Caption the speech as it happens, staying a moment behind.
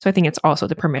So I think it's also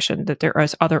the permission that there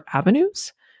is other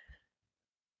avenues.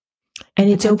 And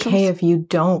it's okay if you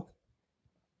don't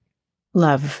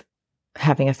love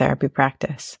having a therapy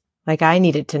practice. Like I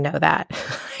needed to know that.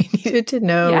 I needed to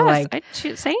know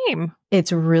same.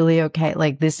 It's really okay.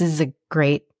 Like this is a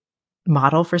great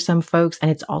model for some folks.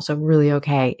 And it's also really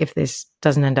okay if this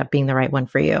doesn't end up being the right one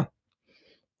for you.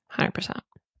 100%.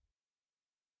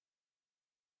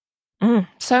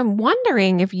 So I'm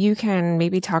wondering if you can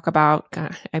maybe talk about,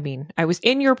 I was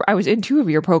in two of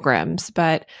your programs,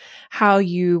 but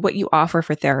what you offer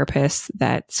for therapists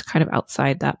that's kind of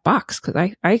outside that box. Cause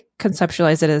I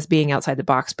conceptualize it as being outside the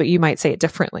box, but you might say it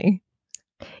differently.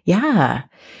 Yeah.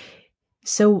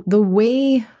 So the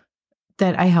way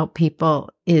that I help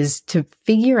people is to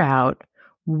figure out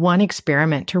one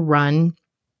experiment to run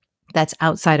that's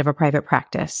outside of a private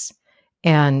practice.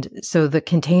 And so the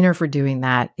container for doing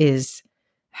that is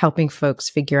helping folks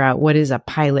figure out what is a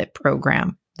pilot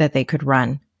program that they could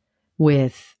run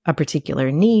with a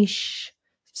particular niche,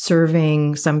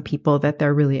 serving some people that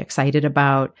they're really excited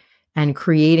about, and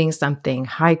creating something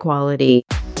high quality.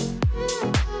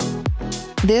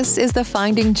 This is the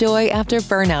Finding Joy After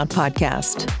Burnout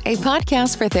podcast, a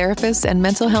podcast for therapists and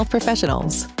mental health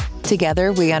professionals.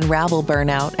 Together, we unravel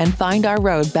burnout and find our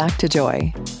road back to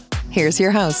joy. Here's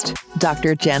your host,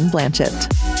 Dr. Jen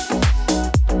Blanchett.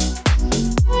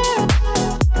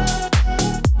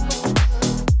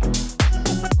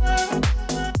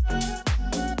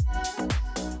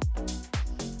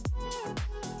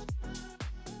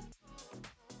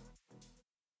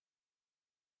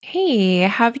 Hey,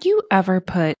 have you ever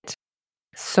put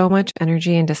so much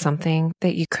energy into something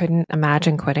that you couldn't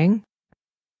imagine quitting?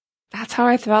 That's how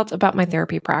I felt about my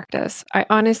therapy practice. I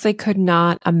honestly could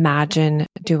not imagine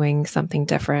doing something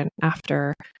different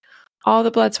after all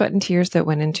the blood, sweat, and tears that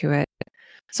went into it.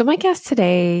 So my guest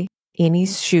today, Amy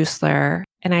Schuessler,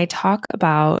 and I talk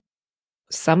about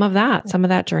some of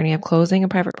that journey of closing a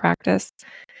private practice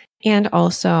and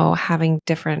also having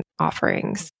different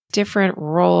offerings, different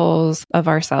roles of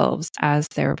ourselves as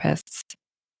therapists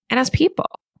and as people.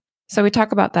 So we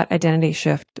talk about that identity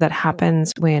shift that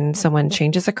happens when someone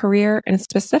changes a career, and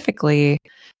specifically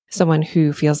someone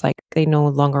who feels like they no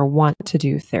longer want to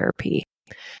do therapy.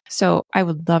 So I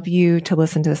would love you to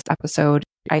listen to this episode.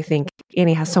 I think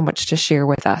Annie has so much to share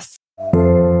with us.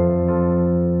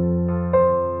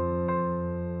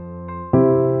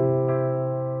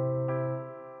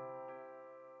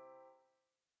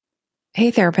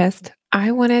 Hey, therapist.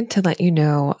 I wanted to let you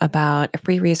know about a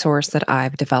free resource that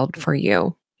I've developed for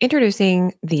you.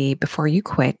 Introducing the Before You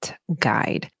Quit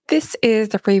guide. This is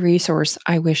the free resource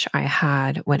I wish I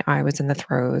had when I was in the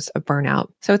throes of burnout.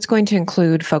 So it's going to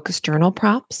include focused journal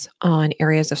prompts on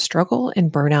areas of struggle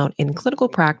and burnout in clinical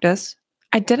practice,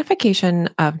 identification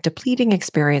of depleting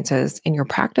experiences in your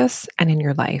practice and in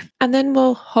your life, and then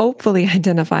we'll hopefully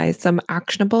identify some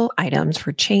actionable items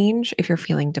for change if you're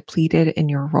feeling depleted in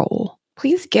your role.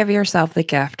 Please give yourself the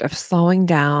gift of slowing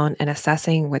down and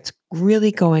assessing what's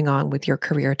really going on with your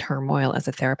career turmoil as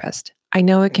a therapist. I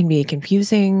know it can be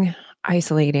confusing,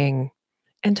 isolating,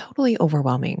 and totally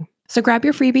overwhelming. So grab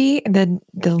your freebie, and then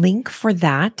the link for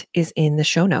that is in the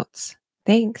show notes.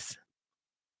 Thanks.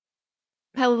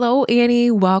 Hello,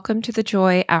 Annie. Welcome to the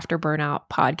Joy After Burnout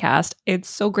podcast. It's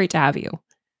so great to have you.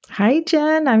 Hi,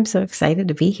 Jen. I'm so excited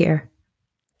to be here.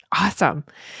 Awesome.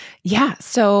 Yeah.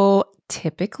 So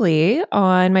typically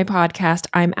on my podcast,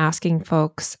 I'm asking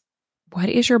folks, what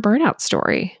is your burnout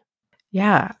story?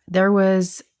 Yeah, there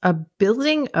was a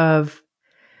building of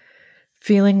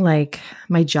feeling like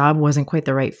my job wasn't quite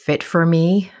the right fit for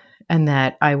me and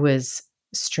that I was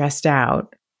stressed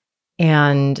out.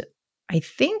 And I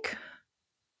think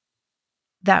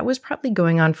that was probably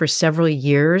going on for several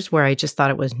years where I just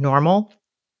thought it was normal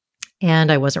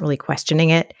and I wasn't really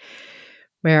questioning it.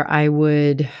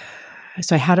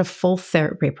 So I had a full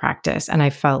therapy practice and I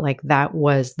felt like that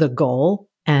was the goal.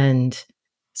 And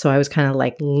so I was kind of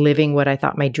like living what I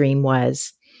thought my dream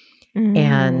was.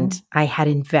 And I had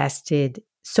invested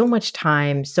so much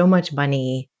time, so much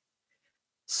money,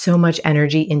 so much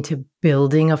energy into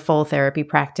building a full therapy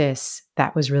practice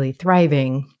that was really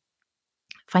thriving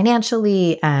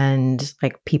financially, and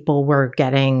like people were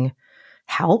getting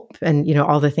help and,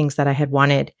 all the things that I had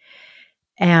wanted.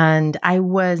 And I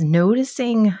was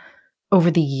noticing over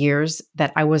the years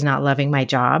that I was not loving my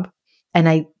job. And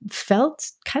I felt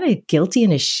kind of guilty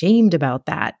and ashamed about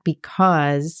that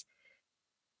because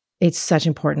it's such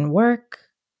important work.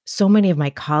 So many of my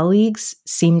colleagues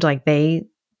seemed like they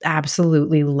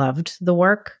absolutely loved the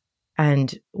work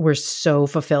and were so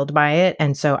fulfilled by it.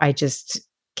 And so I just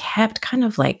kept kind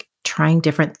of like trying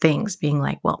different things, being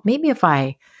like, well, maybe if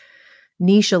I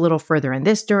niche a little further in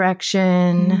this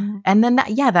direction. And then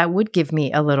that would give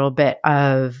me a little bit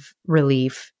of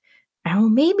relief. Oh,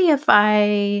 maybe if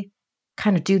I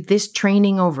kind of do this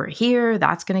training over here,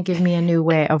 that's going to give me a new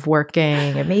way of working.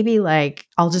 And maybe like,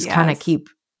 I'll just kind of keep,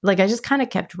 like, I just kind of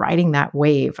kept riding that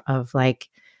wave of like,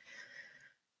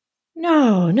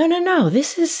 no,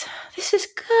 this is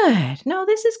good. No,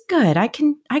 this is good. I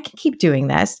can keep doing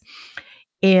this.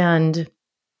 And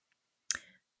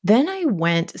then I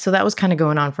went, so that was kind of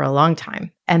going on for a long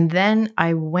time. And then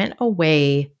I went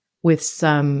away with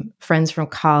some friends from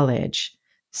college.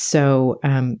 So,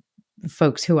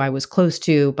 folks who I was close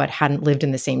to, but hadn't lived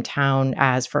in the same town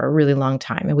as for a really long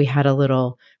time. And we had a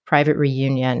little private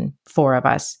reunion, 4 of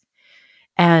us.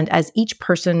 And as each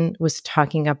person was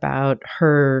talking about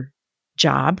her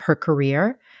job, her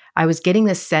career, I was getting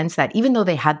the sense that even though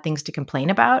they had things to complain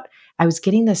about, I was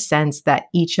getting the sense that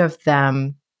each of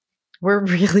them were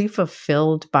really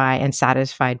fulfilled by and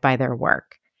satisfied by their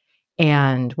work.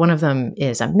 And one of them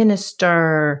is a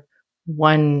minister,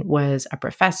 one was a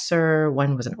professor,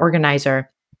 one was an organizer,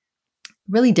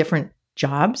 really different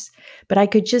jobs. But I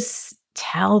could just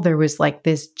tell there was like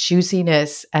this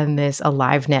juiciness and this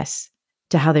aliveness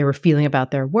to how they were feeling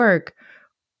about their work.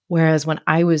 Whereas when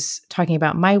I was talking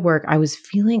about my work, I was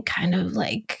feeling kind of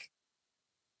like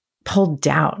pulled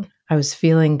down. I was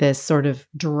feeling this sort of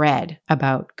dread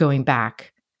about going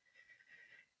back.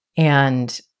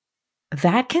 And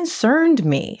that concerned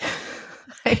me.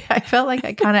 I felt like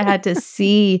I kind of had to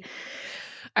see.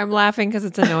 I'm laughing because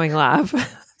it's a knowing laugh.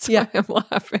 That's why I'm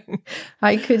laughing.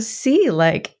 I could see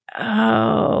like,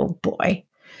 oh boy,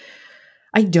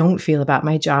 I don't feel about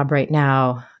my job right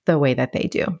now the way that they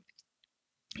do.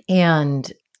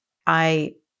 And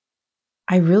I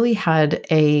really had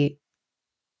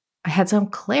some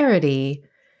clarity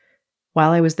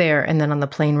while I was there and then on the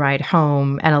plane ride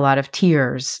home, and a lot of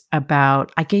tears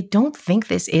about, I don't think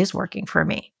this is working for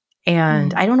me.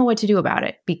 And I don't know what to do about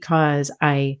it because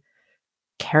I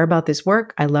care about this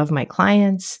work. I love my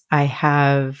clients.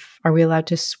 Are we allowed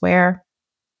to swear?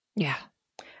 Yeah.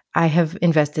 I have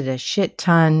invested a shit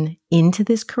ton into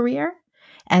this career.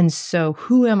 And so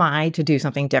who am I to do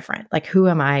something different? Like, who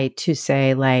am I to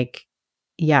say like,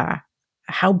 yeah,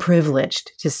 how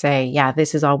privileged to say, yeah,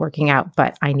 this is all working out,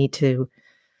 but I need to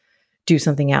do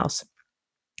something else.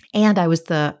 And I was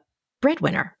the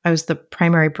breadwinner. I was the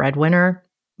primary breadwinner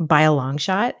by a long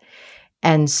shot.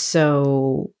 And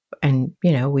so,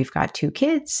 we've got 2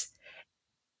 kids.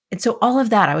 And so all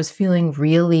of that, I was feeling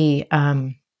really,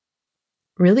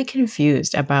 really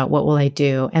confused about what will I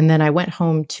do. And then I went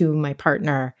home to my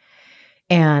partner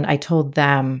and I told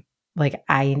them, like,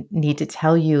 I need to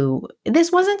tell you,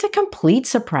 this wasn't a complete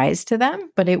surprise to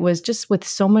them, but it was just with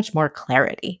so much more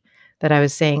clarity that I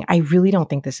was saying, I really don't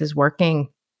think this is working.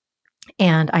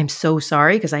 And I'm so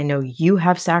sorry because I know you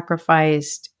have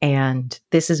sacrificed and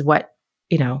this is what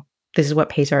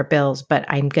pays our bills, but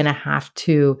I'm going to have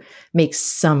to make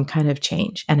some kind of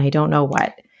change and I don't know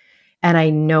what. And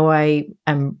I know I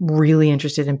am really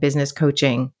interested in business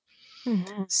coaching.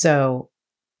 Mm-hmm. So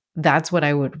that's what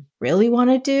I would really want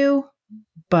to do.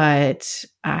 But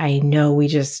I know I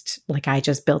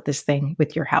just built this thing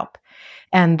with your help.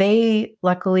 And they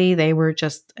were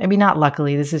just, not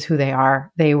luckily, this is who they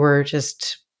are. They were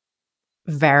just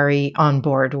very on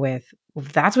board with,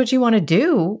 if that's what you want to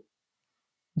do,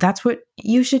 that's what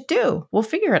you should do. We'll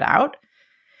figure it out.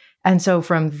 And so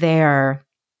from there,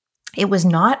 it was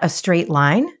not a straight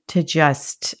line to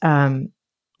just, now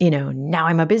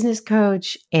I'm a business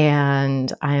coach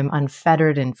and I'm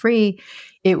unfettered and free.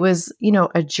 It was,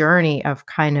 a journey of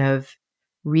kind of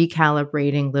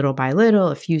recalibrating little by little,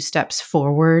 a few steps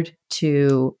forward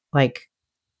to like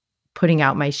putting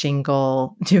out my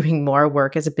shingle, doing more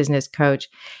work as a business coach,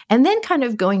 and then kind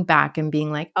of going back and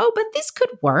being like, oh, but this could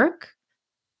work.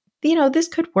 This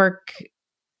could work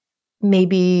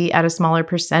maybe at a smaller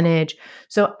percentage.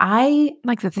 So I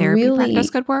like the therapy practice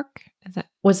could work.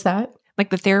 What's that? Like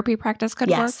the therapy practice could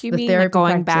work, you the mean? Therapy like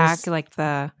going practice. Back, like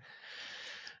the...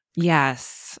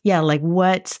 Yes. Yeah, like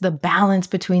what's the balance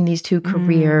between these 2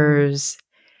 careers?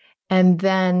 And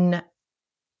then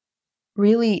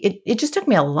really, it just took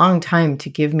me a long time to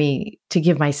give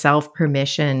myself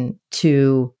permission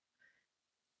to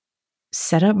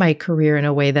set up my career in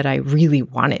a way that I really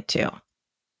wanted to.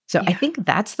 So I think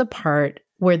that's the part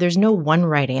where there's no one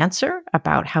right answer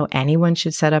about how anyone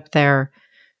should set up their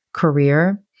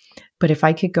career. But if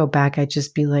I could go back, I'd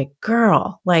just be like,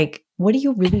 girl, like, what do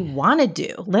you really want to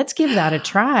do? Let's give that a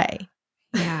try.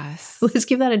 Yes. Let's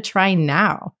give that a try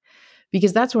now.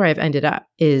 Because that's where I've ended up,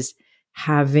 is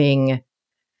having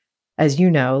as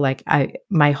you know, like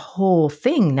my whole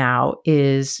thing now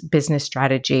is business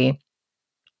strategy.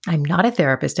 I'm not a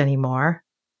therapist anymore.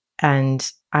 And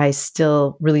I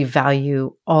still really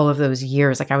value all of those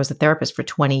years. Like I was a therapist for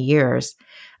 20 years.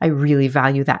 I really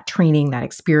value that training, that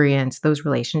experience, those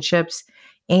relationships.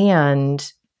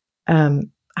 And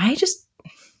I just,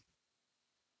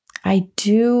 I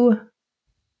do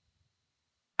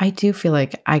feel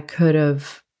like I could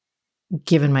have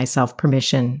given myself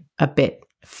permission a bit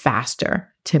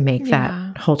faster to make that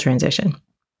Yeah. whole transition.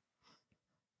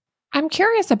 I'm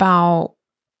curious about,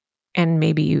 and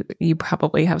maybe you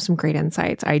probably have some great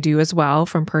insights. I do as well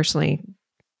from personally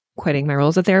quitting my role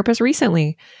as a therapist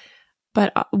recently.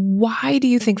 But why do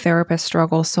you think therapists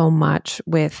struggle so much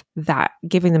with that,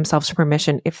 giving themselves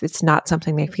permission if it's not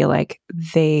something they feel like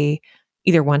they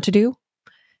either want to do,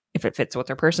 if it fits with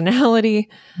their personality?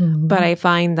 Mm-hmm. But I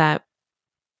find that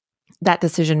that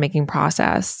decision-making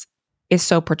process is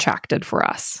so protracted for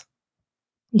us.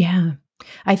 Yeah.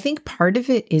 I think part of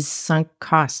it is sunk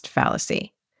cost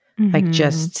fallacy. Like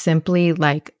just simply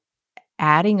like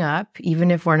adding up,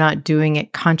 even if we're not doing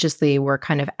it consciously, we're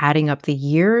kind of adding up the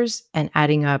years and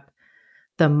adding up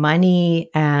the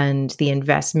money and the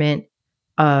investment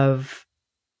of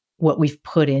what we've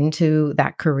put into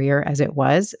that career as it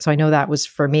was. So I know that was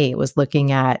for me, it was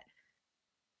looking at,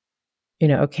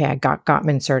 okay, I got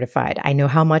Gottman certified. I know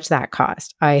how much that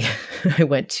cost. I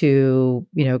went to,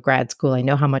 grad school. I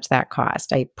know how much that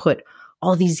cost. I put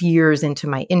all these years into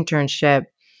my internship,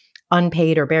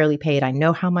 unpaid or barely paid. I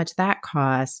know how much that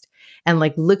cost. And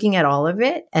like looking at all of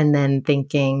it and then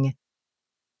thinking,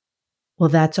 well,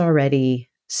 that's already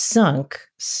sunk.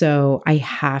 So I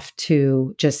have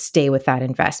to just stay with that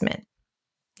investment.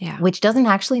 Yeah. Which doesn't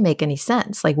actually make any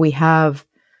sense. Like we have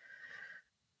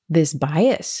this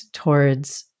bias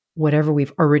towards whatever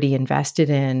we've already invested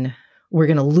in, we're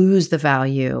going to lose the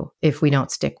value if we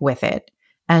don't stick with it.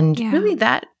 And really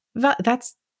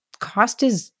that's cost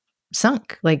is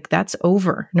sunk. Like that's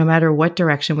over no matter what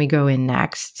direction we go in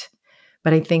next.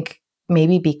 But I think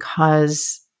maybe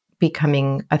because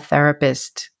becoming a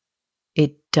therapist,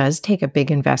 it does take a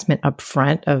big investment up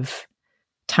front of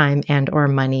time and or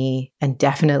money and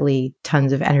definitely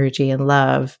tons of energy and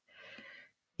love.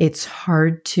 It's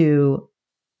hard to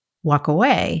walk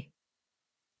away.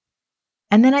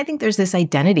 And then I think there's this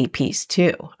identity piece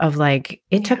too of like,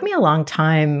 it took me a long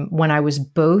time when I was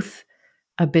both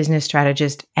a business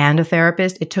strategist and a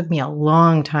therapist. It took me a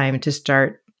long time to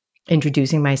start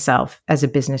introducing myself as a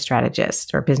business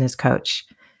strategist or business coach.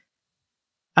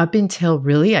 Up until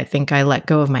really, I think I let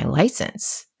go of my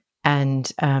license.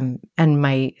 And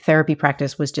my therapy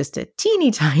practice was just a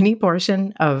teeny tiny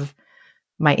portion of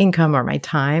my income or my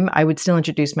time. I would still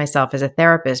introduce myself as a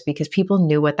therapist because people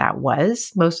knew what that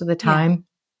was most of the time.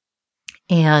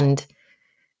 Yeah. And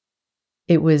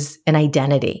it was an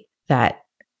identity that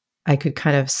I could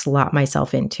kind of slot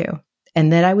myself into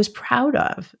and that I was proud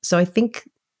of. So I think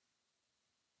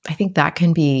that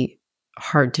can be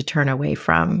hard to turn away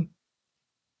from.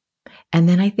 And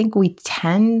then I think we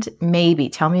tend, maybe,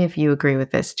 tell me if you agree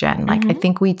with this, Jen. Like, I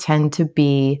think we tend to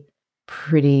be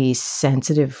pretty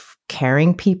sensitive,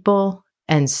 caring people.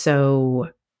 And so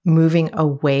moving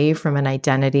away from an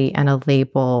identity and a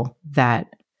label that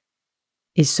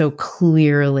is so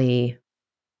clearly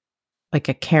like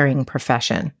a caring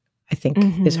profession, I think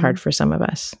is hard for some of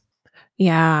us.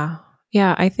 Yeah.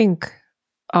 Yeah. I think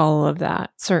all of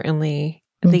that, certainly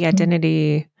the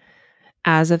identity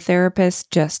as a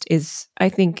therapist just is, I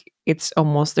think it's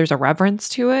almost, there's a reverence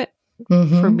to it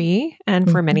for me and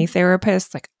for many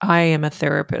therapists. Like, I am a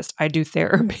therapist. I do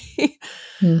therapy.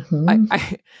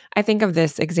 I think of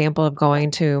this example of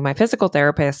going to my physical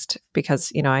therapist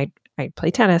because, I play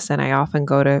tennis and I often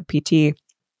go to PT.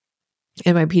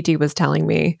 And my PT was telling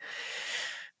me,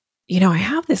 I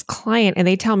have this client and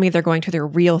they tell me they're going to their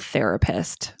real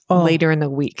therapist later in the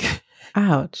week.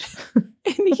 Ouch.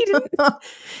 And he didn't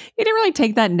really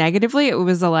take that negatively. It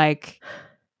was like,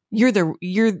 you're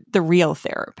the real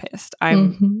therapist.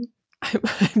 I'm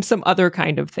some other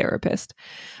kind of therapist.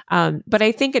 But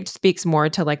I think it speaks more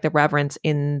to like the reverence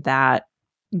in that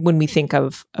when we think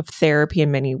of therapy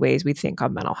in many ways, we think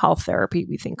of mental health therapy,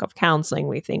 we think of counseling,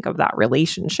 we think of that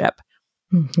relationship.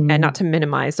 And not to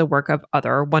minimize the work of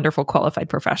other wonderful qualified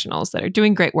professionals that are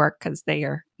doing great work because they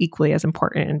are equally as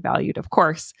important and valued, of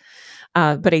course.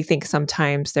 But I think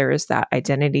sometimes there is that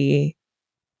identity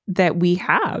that we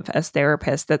have as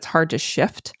therapists that's hard to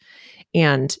shift.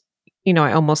 And,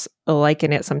 I almost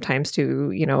liken it sometimes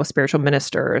to, spiritual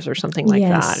ministers or something like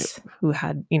that who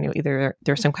had, either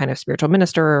they're some kind of spiritual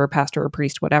minister or pastor or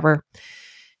priest, whatever.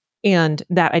 And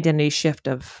that identity shift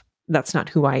of that's not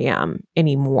who I am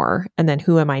anymore. And then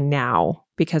who am I now?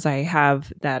 Because I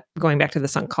have that, going back to the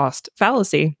sunk cost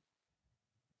fallacy,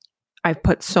 I've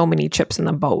put so many chips in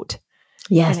the boat.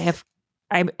 Yes.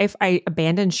 And if I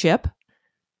abandon ship,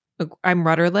 I'm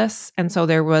rudderless. And so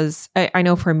I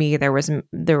know for me, there was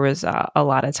a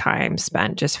lot of time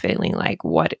spent just feeling like,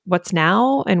 what's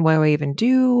now, and what do I even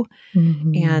do?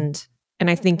 And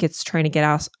I think it's trying to get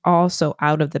us also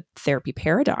out of the therapy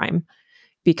paradigm,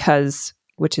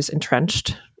 which is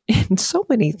entrenched in so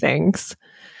many things,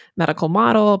 medical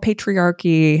model,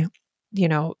 patriarchy,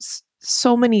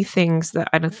 so many things that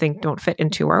I don't think don't fit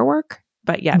into our work,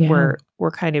 but yet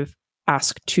we're kind of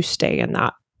asked to stay in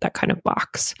that kind of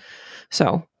box.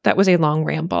 So that was a long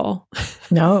ramble.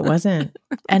 No, it wasn't.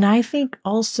 And I think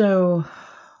also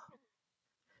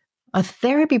a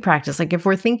therapy practice, like if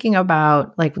we're thinking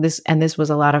about like this, and this was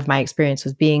a lot of my experience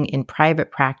was being in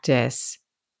private practice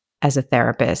as a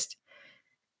therapist,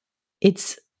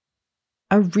 it's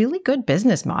a really good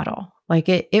business model. Like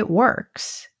it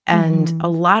works. And a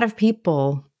lot of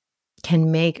people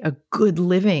can make a good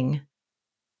living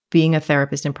being a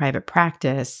therapist in private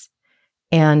practice.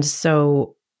 And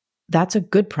so that's a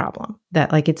good problem,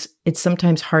 that like it's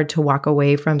sometimes hard to walk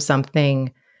away from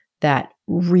something that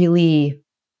really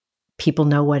people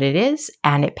know what it is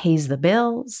and it pays the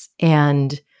bills,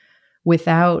 and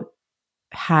without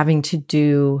having to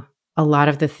do a lot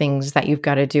of the things that you've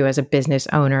got to do as a business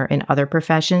owner in other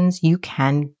professions, you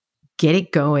can get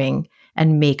it going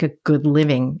and make a good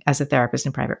living as a therapist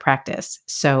in private practice.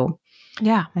 So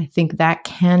yeah, I think that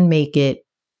can make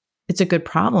it's a good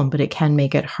problem, but it can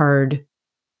make it hard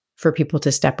for people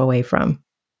to step away from.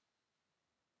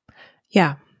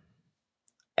 Yeah,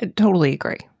 I totally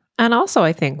agree. And also,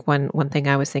 I think one thing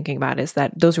I was thinking about is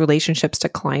that those relationships to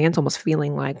clients, almost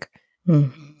feeling like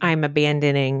I'm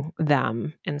abandoning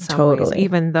them in some ways,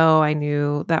 even though I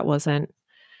knew that wasn't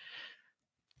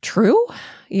true,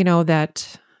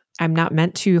 that I'm not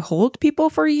meant to hold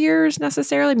people for years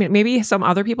necessarily. Maybe some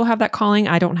other people have that calling.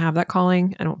 I don't have that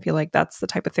calling. I don't feel like that's the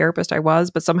type of therapist I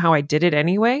was, but somehow I did it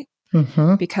anyway,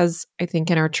 because I think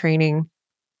in our training,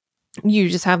 you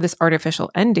just have this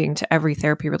artificial ending to every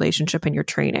therapy relationship in your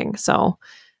training. So,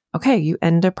 okay, you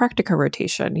end a practica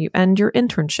rotation, you end your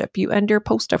internship, you end your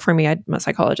postdoc. For me, I'm a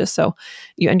psychologist, so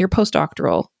you end your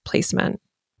postdoctoral placement.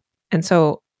 And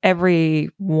so every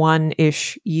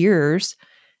 1-ish years,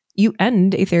 you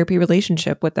end a therapy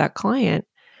relationship with that client.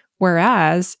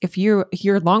 Whereas if you're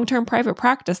long-term private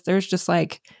practice, there's just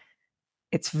like,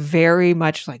 it's very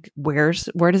much like, where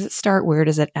does it start? Where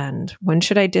does it end? When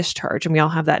should I discharge? And we all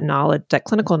have that knowledge, that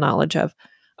clinical knowledge of,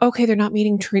 okay, they're not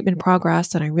meeting treatment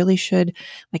progress, and I really should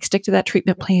like stick to that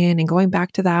treatment plan and going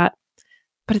back to that.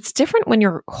 But it's different when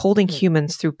you're holding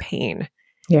humans through pain.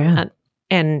 Yeah.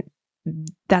 And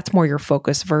that's more your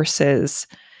focus versus,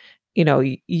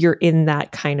 you're in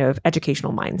that kind of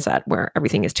educational mindset where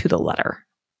everything is to the letter.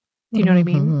 Do you know what I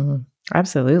mean?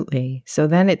 Absolutely. So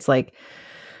then it's like,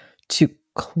 to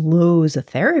close a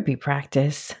therapy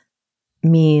practice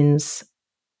means,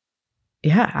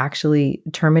 actually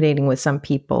terminating with some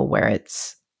people where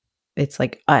it's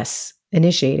like us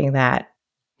initiating that.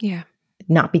 Yeah.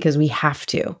 Not because we have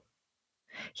to.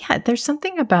 Yeah. There's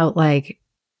something about like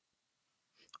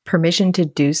permission to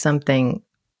do something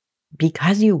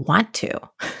because you want to.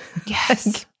 Yes.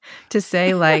 Like, to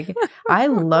say like, I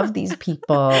love these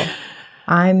people.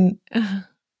 I'm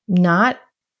not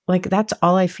like, that's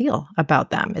all I feel about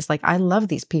them is like, I love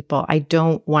these people. I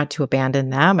don't want to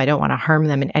abandon them. I don't want to harm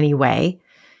them in any way.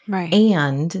 Right.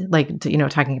 And like,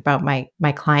 talking about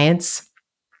my clients,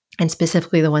 and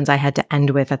specifically the ones I had to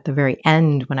end with at the very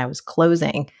end when I was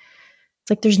closing, it's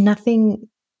like, there's nothing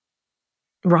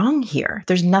wrong here.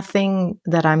 There's nothing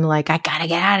that I'm like, I gotta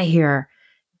get out of here.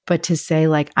 But to say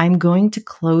like, I'm going to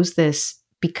close this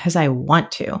because I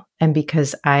want to, and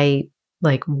because I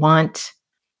like want,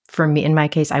 for me, in my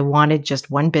case, I wanted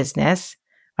just one business.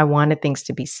 I wanted things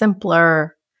to be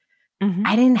simpler.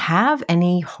 I didn't have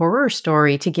any horror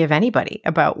story to give anybody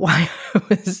about why I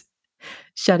was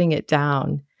shutting it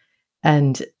down.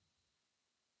 And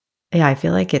yeah, I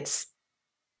feel like it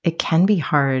can be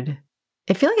hard.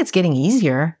 I feel like it's getting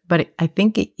easier, but I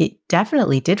think it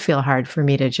definitely did feel hard for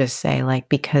me to just say like,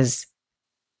 because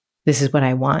this is what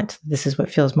I want. This is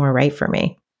what feels more right for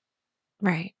me.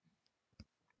 Right.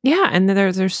 Yeah. And then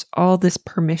there's all this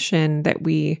permission that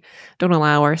we don't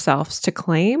allow ourselves to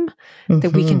claim,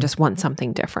 that we can just want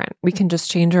something different. We can just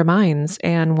change our minds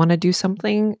and want to do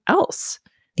something else.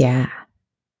 Yeah.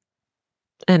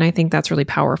 And I think that's really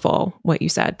powerful, what you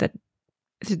said, that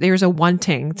there's a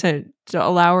wanting to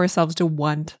allow ourselves to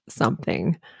want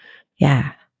something.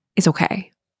 Yeah. Is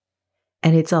okay.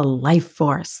 And it's a life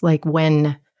force. Like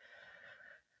when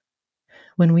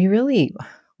we really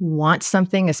want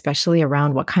something, especially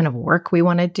around what kind of work we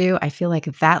want to do, I feel like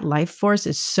that life force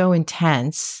is so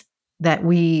intense that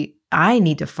I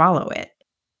need to follow it.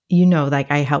 Like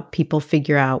I help people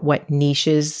figure out what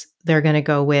niches they're going to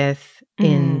go with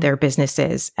in their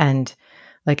businesses. And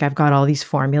like I've got all these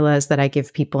formulas that I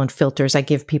give people and filters I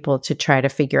give people to try to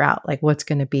figure out like what's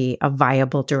going to be a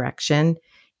viable direction.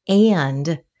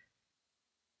 And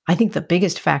I think the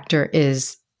biggest factor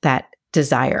is that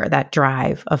desire, that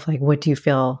drive of like, what do you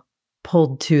feel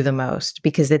pulled to the most?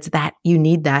 Because it's that you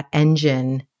need that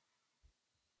engine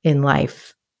in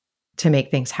life to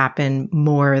make things happen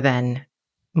more than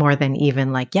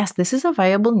even like, yes, this is a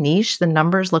viable niche. The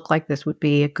numbers look like this would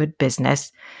be a good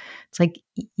business. It's like,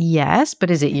 yes, but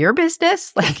is it your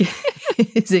business? Like,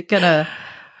 is it gonna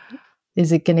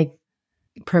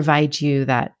provide you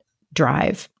that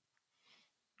drive?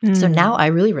 So now I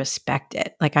really respect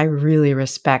it. Like I really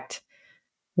respect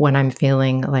when I'm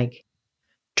feeling like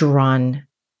drawn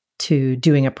to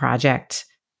doing a project.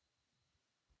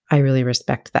 I really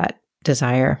respect that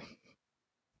desire.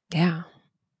 Yeah.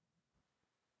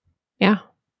 Yeah.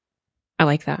 I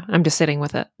like that. I'm just sitting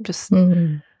with it, just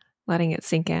letting it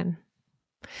sink in.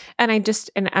 And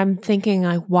I'm thinking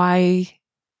like, why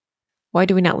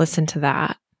do we not listen to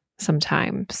that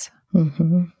sometimes?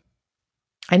 Mm-hmm.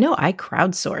 I know I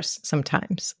crowdsource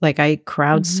sometimes. Like I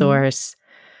crowdsource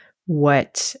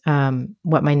what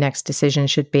my next decision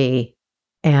should be.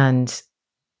 And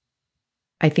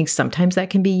I think sometimes that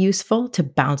can be useful to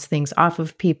bounce things off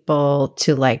of people,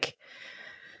 to like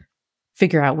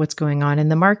figure out what's going on in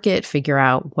the market, figure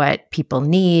out what people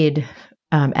need.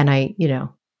 And I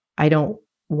don't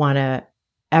want to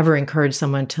ever encourage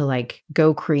someone to like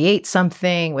go create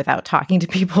something without talking to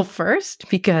people first,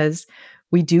 because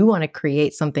we do want to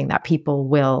create something that people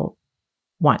will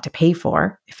want to pay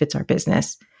for if it's our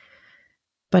business.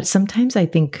 But sometimes I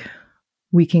think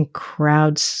I can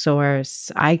crowdsource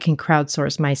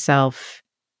myself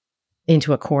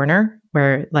into a corner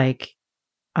where like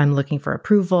I'm looking for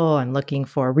approval, I'm looking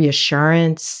for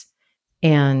reassurance.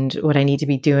 And what I need to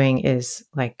be doing is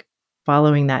like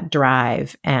following that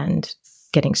drive and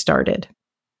getting started.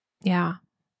 Yeah.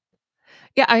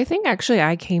 Yeah. I think actually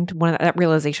I came to that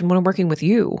realization when I'm working with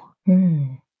you.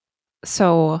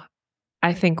 So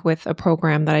I think with a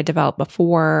program that I developed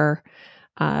before,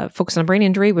 focused on brain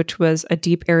injury, which was a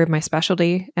deep area of my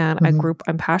specialty and a group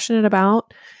I'm passionate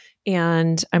about.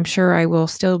 And I'm sure I will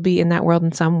still be in that world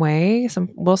in some way.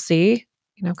 We'll see,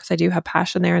 because I do have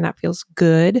passion there and that feels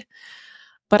good.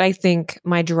 But I think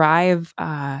my drive,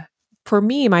 for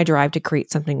me, my drive to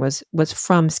create something was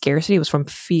from scarcity. It was from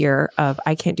fear of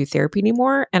I can't do therapy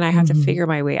anymore. And I have to figure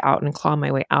my way out and claw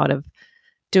my way out of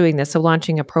doing this. So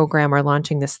launching a program or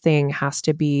launching this thing has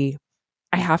to be,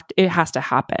 it has to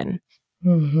happen.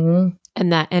 And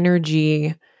that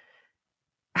energy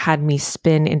had me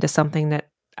spin into something that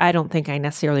I don't think I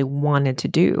necessarily wanted to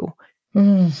do.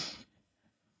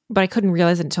 But I couldn't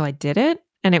realize it until I did it.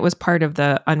 And it was part of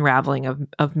the unraveling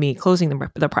of me closing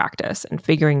the practice and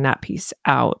figuring that piece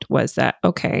out, was that,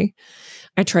 okay,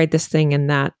 I tried this thing and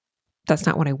that's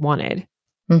not what I wanted.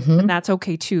 And that's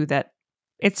okay too, that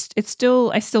I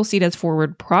still see it as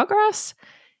forward progress.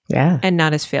 Yeah. And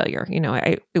not as failure.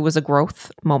 It was a growth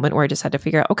moment where I just had to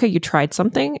figure out, okay, you tried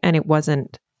something and it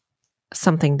wasn't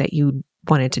something that you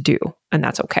wanted to do, and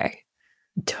that's okay.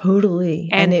 Totally.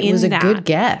 And it was a good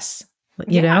guess.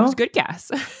 It was a good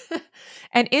guess.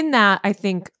 And in that, I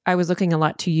think I was looking a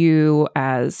lot to you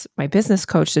as my business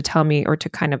coach to tell me, or to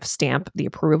kind of stamp the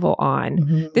approval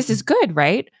on, this is good,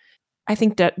 right? I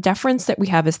think that deference that we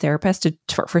have as therapists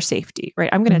for safety, right?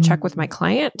 I'm going to check with my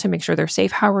client to make sure they're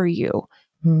safe. How are you?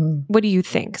 What do you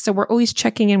think? So we're always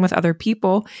checking in with other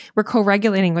people. We're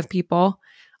co-regulating with people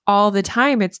all the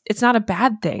time. It's not a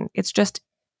bad thing. It's just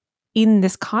in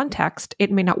this context,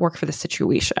 it may not work for the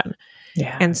situation.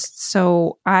 Yeah. And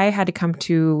so I had to come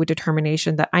to a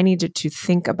determination that I needed to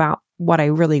think about what I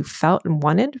really felt and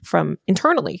wanted from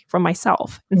internally, from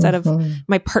myself, instead of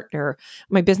my partner,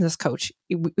 my business coach,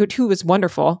 who is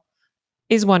wonderful,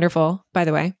 by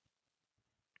the way,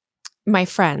 my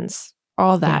friends,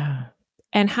 all that. Yeah.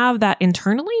 And have that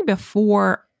internally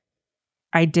before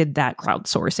I did that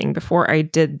crowdsourcing, before I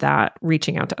did that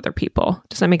reaching out to other people.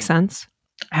 Does that make sense?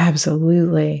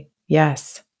 Absolutely.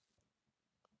 Yes.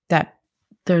 That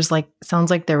sounds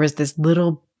like there was this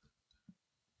little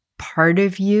part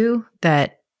of you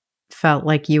that felt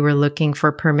like you were looking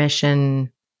for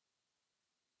permission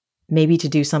maybe to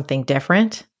do something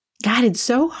different. God, it's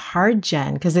so hard,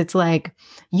 Jen, because it's like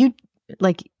you,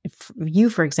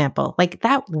 for example, like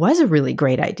that was a really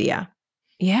great idea.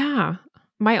 Yeah.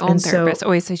 My own And therapist so,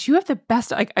 always says, you have the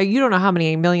best, like, you don't know how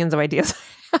many millions of ideas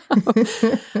I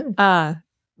have.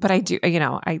 But I do,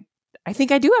 I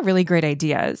think I do have really great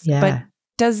ideas, but yeah,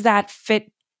 does that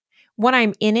fit when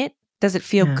I'm in it? Does it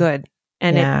feel yeah, good?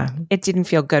 And yeah. it didn't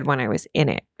feel good when I was in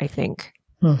it, I think.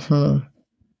 Mm-hmm.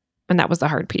 And that was the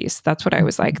hard piece. That's what I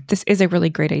was Mm-hmm. like, this is a really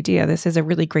great idea. This is a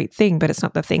really great thing, but it's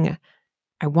not the thing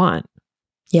I want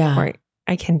Yeah. or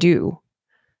I can do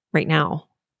right now.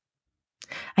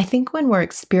 I think when we're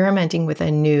experimenting with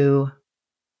a new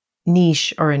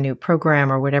niche or a new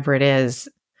program or whatever it is,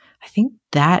 I think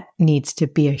that needs to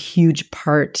be a huge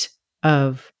part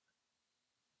of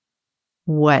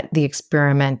what the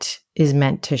experiment is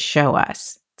meant to show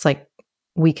us. It's like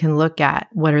we can look at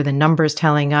what are the numbers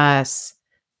telling us?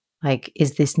 Like,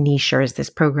 is this niche or is this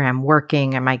program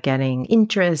working? Am I getting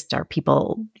interest? Are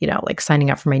people, like signing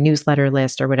up for my newsletter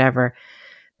list or whatever?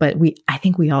 But I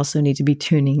think we also need to be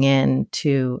tuning in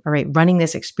to, all right, running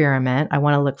this experiment. I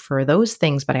want to look for those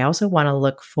things, but I also want to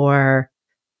look for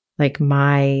like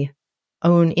my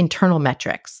own internal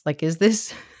metrics. Like, is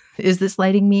this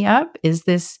lighting me up? Is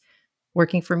this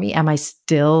working for me? Am I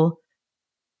still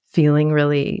feeling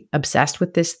really obsessed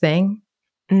with this thing?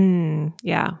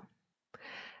 Yeah.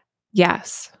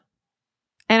 Yes.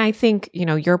 And I think,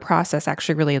 your process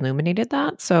actually really illuminated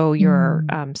that. So your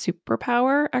Mm.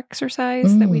 superpower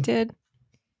exercise that we Mm. did,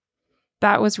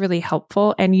 that was really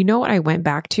helpful. And what I went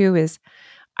back to is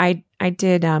I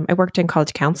worked in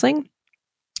college counseling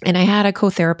and I had a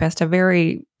co-therapist, a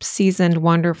very seasoned,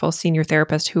 wonderful senior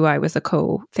therapist who I was a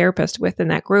co-therapist with in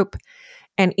that group.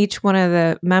 And each one of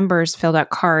the members filled out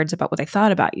cards about what they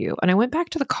thought about you. And I went back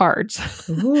to the cards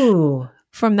Ooh.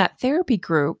 from that therapy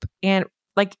group. And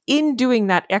like in doing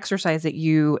that exercise that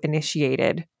you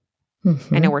initiated, I know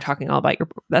Mm-hmm. we're talking all about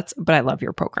but I love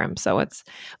your program.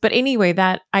 But anyway,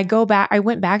 I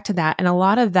went back to that. And a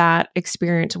lot of that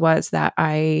experience was that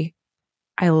I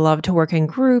love to work in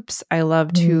groups. I love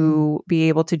Mm. to be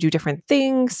able to do different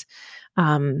things.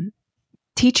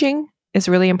 Teaching is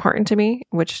really important to me,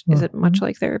 which isn't Mm-hmm. much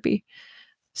like therapy.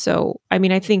 So, I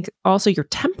mean, I think also your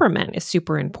temperament is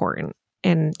super important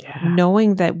and Yeah.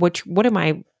 knowing that what am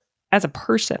I as a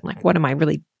person, like what am I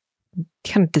really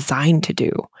kind of designed to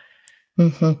do?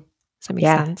 Mm-hmm. Does that make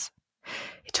Yeah. sense?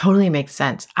 It totally makes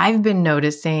sense. I've been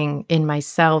noticing in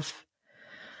myself,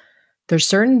 there's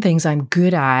certain things I'm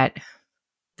good at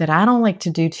that I don't like to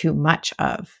do too much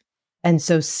of. And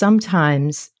so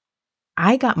sometimes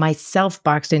I got myself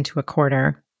boxed into a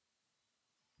corner,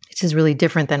 which is really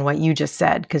different than what you just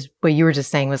said. Because what you were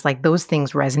just saying was like those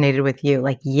things resonated with you.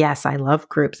 Like, yes, I love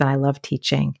groups and I love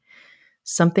teaching.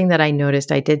 Something that I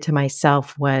noticed I did to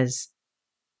myself was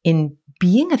in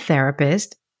being a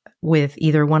therapist with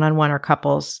either one on one or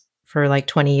couples for like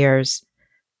 20 years,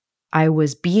 I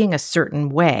was being a certain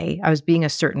way. I was being a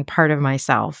certain part of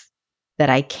myself that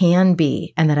I can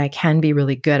be and that I can be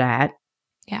really good at.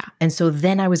 Yeah. And so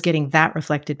then I was getting that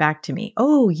reflected back to me.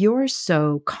 Oh, you're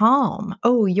so calm.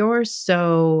 Oh, you're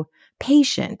so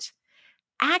patient.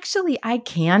 Actually, I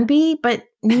can be, but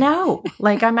no,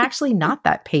 like I'm actually not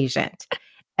that patient.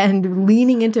 And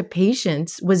leaning into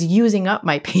patience was using up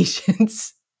my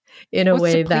patience in a Well,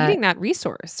 it's way depleting that, that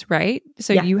resource, right?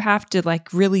 So yeah, you have to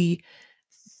like really,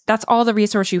 that's all the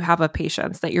resource you have of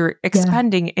patience that you're yeah,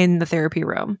 expending in the therapy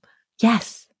room.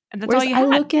 yes. And that's all Whereas you had.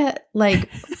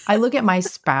 I look at my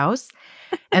spouse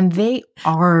and they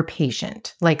are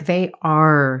patient. Like they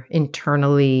are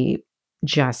internally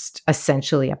just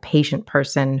essentially a patient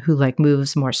person who like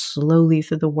moves more slowly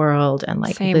through the world and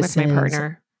like Same with my listens.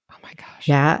 partner. Oh my gosh.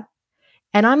 Yeah.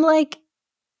 And I'm like,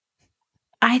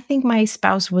 I think my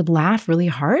spouse would laugh really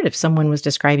hard if someone was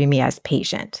describing me as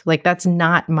patient. Like that's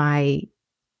not my,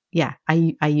 yeah,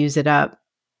 I use it up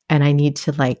and I need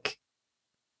to like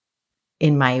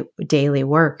in my daily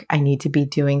work, I need to be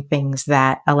doing things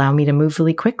that allow me to move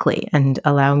really quickly and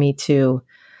allow me to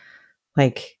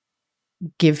like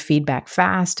give feedback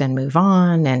fast and move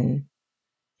on. And,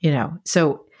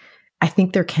 so I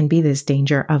think there can be this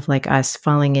danger of like us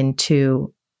falling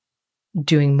into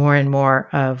doing more and more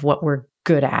of what we're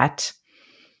good at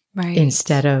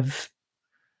instead Right. of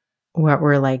what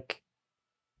we're like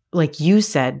you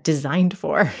said, designed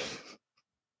for.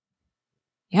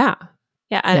 Yeah.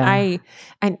 Yeah. And Yeah.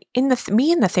 and in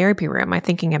me in the therapy room, I'm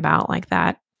thinking about like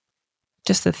that,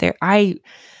 just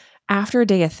after a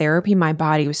day of therapy, my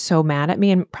body was so mad at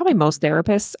me. And probably most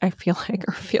therapists, I feel like,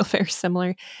 or feel very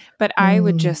similar. But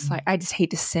Mm, I just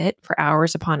hate to sit for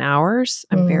hours upon hours.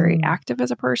 I'm very mm, active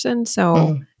as a person. So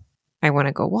mm. I want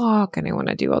to go walk and I want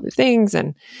to do other things.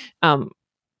 Um,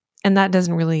 and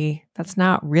that's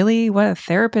not really what a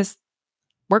therapist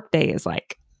work day is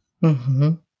like.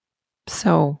 Mm-hmm.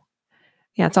 So,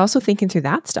 yeah, it's also thinking through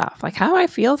that stuff. Like, how do I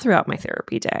feel throughout my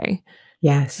therapy day? Is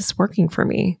Yes. this working for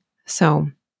me? So,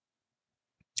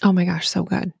 oh my gosh, so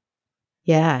good.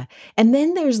 Yeah. And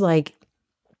then there's like,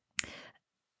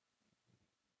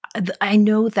 I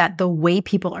know that the way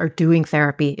people are doing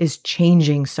therapy is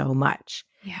changing so much.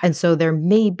 Yeah. And so there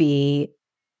may be,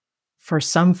 for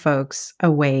some folks, a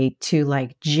way to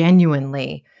like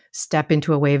genuinely step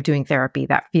into a way of doing therapy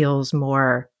that feels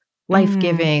more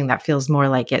life-giving, that feels more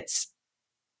like it's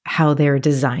how they're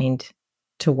designed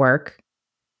to work.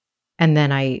 And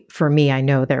then for me, I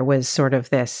know there was sort of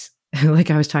this,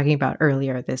 like I was talking about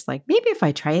earlier, this like, maybe if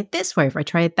I try it this way, if I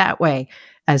try it that way,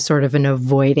 as sort of an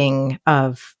avoiding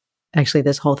of actually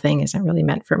this whole thing isn't really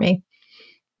meant for me.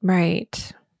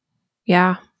 Right.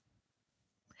 Yeah.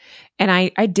 And I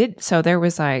did. So there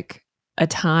was like a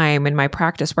time in my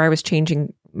practice where I was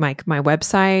changing my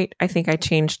website. I think I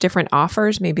changed different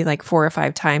offers, maybe like 4 or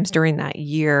 5 times during that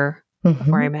year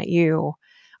before I met you,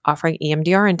 offering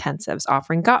EMDR intensives,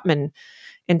 offering Gottman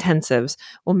intensives.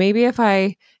 Well, maybe if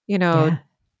I, Yeah.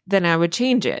 then I would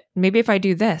change it. Maybe if I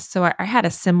do this. So I had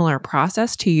a similar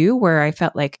process to you where I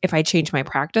felt like if I changed my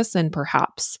practice, then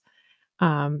perhaps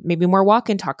maybe more walk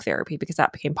and talk therapy, because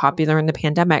that became popular in the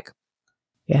pandemic.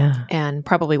 Yeah. And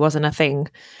probably wasn't a thing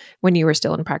when you were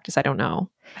still in practice. I don't know.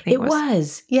 I think It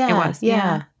was. Yeah. It was.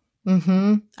 Yeah.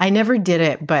 Mm-hmm. I never did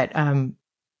it, but I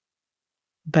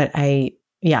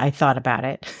thought about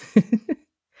it.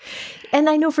 And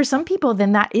I know for some people,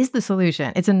 then that is the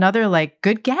solution. It's another like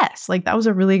good guess. Like that was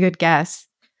a really good guess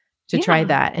to try Yeah.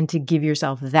 that and to give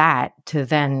yourself that to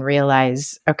then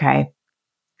realize, okay,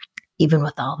 even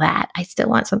with all that, I still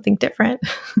want something different.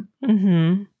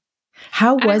 Mm-hmm.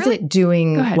 How And was it Go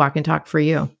doing ahead. walk and talk for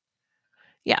you?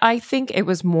 Yeah, I think it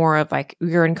was more of like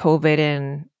we were in COVID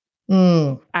and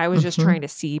I was just trying to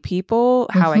see people,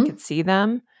 how I could see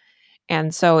them.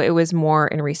 And so it was more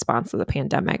in response to the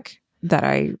pandemic that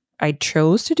I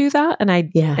chose to do that.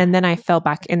 And then I fell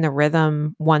back in the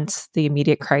rhythm once the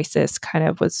immediate crisis kind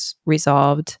of was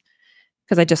resolved,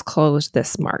 because I just closed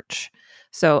this March.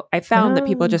 So I found that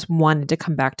people just wanted to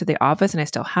come back to the office, and I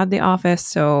still had the office.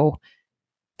 So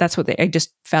that's what I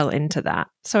just fell into that.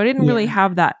 So I didn't really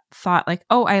have that thought like,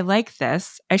 oh, I like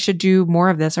this, I should do more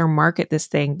of this or market this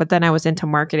thing. But then I was into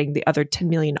marketing the other 10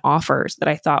 million offers that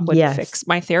I thought would fix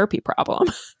my therapy problem.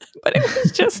 But it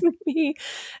was just me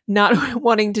not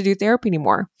wanting to do therapy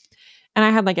anymore. And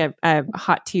I had like a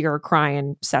hot tear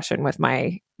crying session with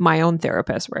my own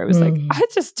therapist where I was like, I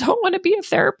just don't want to be a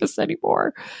therapist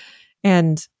anymore.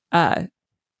 And I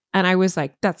was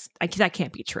like, that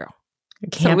can't be true.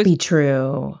 It can't be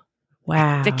true.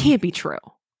 Wow. That can't be true.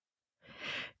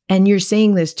 And you're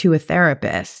saying this to a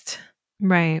therapist.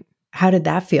 Right. How did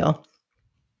that feel?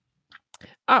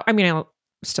 Oh, I mean, I'll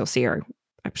still see her.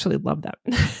 I actually love that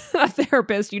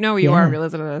therapist. You know who you are if you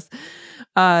listen to this.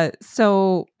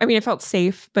 So, I mean, it felt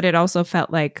safe, but it also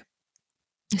felt like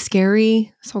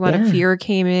scary. So a lot of fear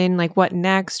came in. Like, what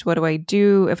next? What do I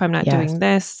do if I'm not doing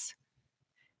this?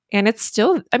 And it's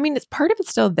still, I mean, it's part of it's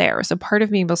still there. So part of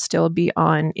me will still be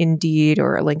on Indeed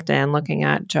or LinkedIn looking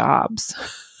at jobs.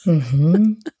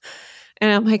 And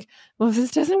I'm like, well, if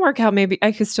this doesn't work out, maybe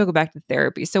I could still go back to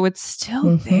therapy. So it's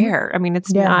still there. I mean,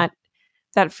 it's not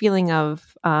that feeling of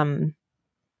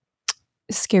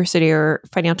scarcity or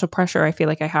financial pressure. I feel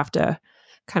like I have to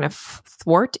kind of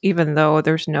thwart, even though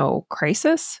there's no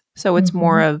crisis. So it's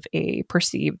more of a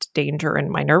perceived danger in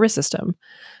my nervous system.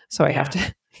 So I have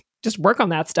to just work on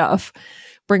that stuff,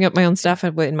 bring up my own stuff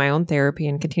in my own therapy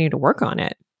and continue to work on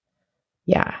it.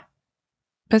 Yeah.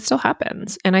 But it still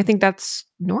happens. And I think that's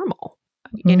normal,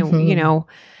 you know,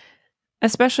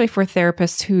 especially for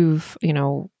therapists who've,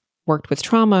 worked with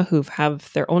trauma, who've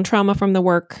have their own trauma from the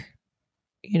work,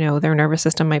 their nervous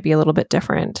system might be a little bit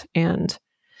different. And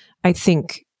I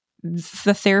think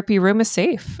the therapy room is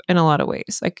safe in a lot of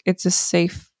ways. Like it's a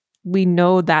safe, we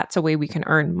know that's a way we can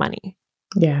earn money.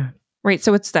 Yeah. Right.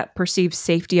 So it's that perceived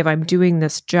safety of I'm doing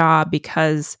this job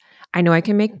because I know I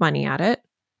can make money at it.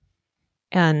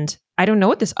 And I don't know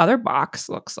what this other box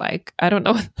looks like. I don't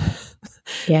know.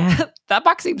 Yeah. That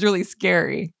box seems really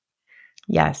scary.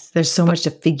 Yes. There's so much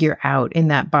to figure out in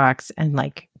that box and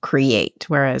like create.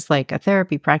 Whereas like a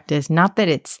therapy practice, not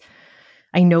that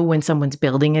I know when someone's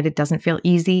building it, it doesn't feel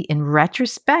easy. In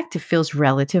retrospect, it feels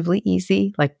relatively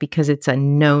easy, like because it's a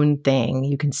known thing.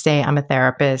 You can say, I'm a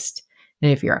therapist.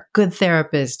 And if you're a good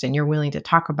therapist and you're willing to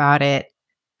talk about it,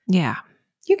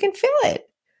 you can feel it.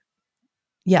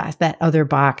 Yeah, that other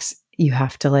box you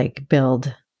have to like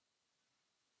build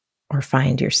or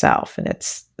find yourself. And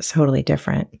it's totally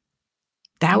different.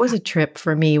 That was a trip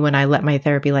for me when I let my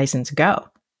therapy license go.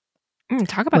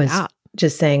 Talk about was that.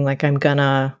 just saying like, I'm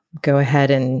gonna go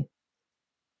ahead and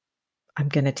I'm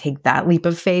gonna take that leap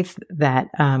of faith that,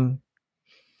 I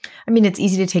mean, it's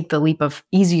easier to take the leap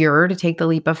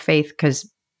of faith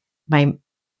because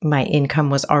my income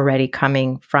was already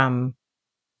coming from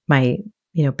my,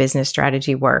 business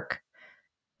strategy work.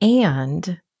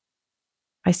 And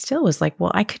I still was like,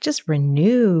 well, I could just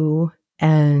renew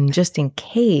and just in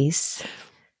case.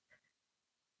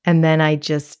 And then I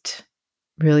just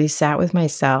really sat with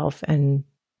myself and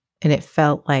it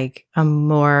felt like a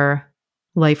more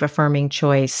life affirming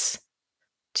choice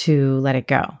to let it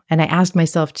go. And I asked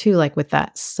myself too, like with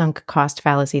that sunk cost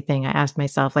fallacy thing, I asked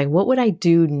myself, like, what would I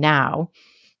do now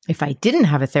if I didn't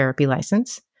have a therapy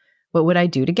license? What would I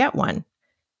do to get one?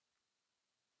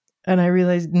 And I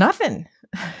realized nothing.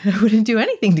 I wouldn't do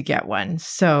anything to get one.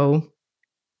 So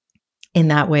in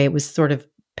that way, it was sort of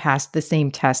past the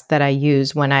same test that I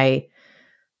use when I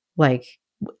like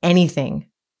anything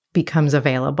becomes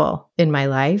available in my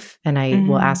life. And I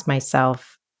will ask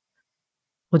myself,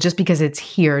 well, just because it's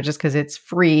here, just because it's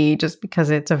free, just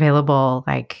because it's available,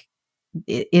 like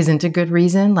it isn't a good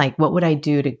reason. Like, what would I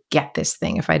do to get this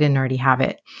thing if I didn't already have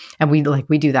it? And we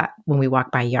do that when we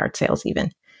walk by yard sales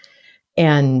even.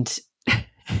 And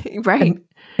Right.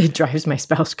 it drives my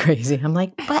spouse crazy. I'm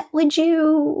like, what would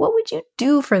you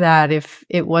do for that if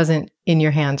it wasn't in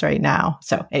your hands right now?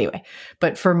 So anyway,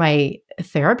 but for my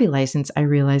therapy license, I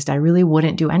realized I really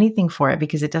wouldn't do anything for it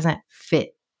because it doesn't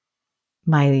fit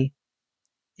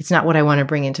it's not what I want to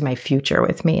bring into my future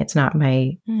with me. It's not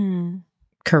my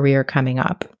career coming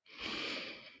up.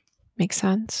 Makes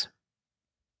sense.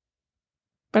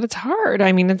 But it's hard.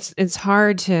 I mean, it's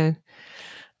hard to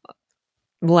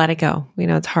let it go.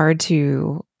 It's hard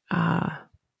to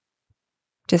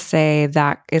just say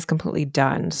that is completely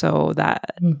done. So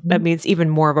that means even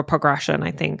more of a progression,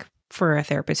 I think, for a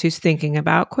therapist who's thinking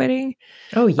about quitting.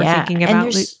 Oh yeah. Or thinking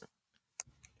about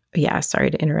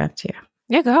sorry to interrupt you.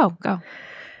 Yeah, go.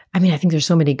 I mean, I think there's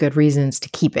so many good reasons to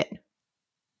keep it.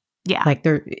 Yeah. Like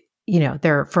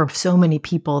there for so many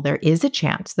people, there is a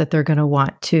chance that they're going to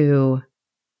want to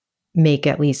make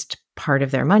at least part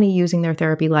of their money using their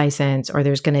therapy license, or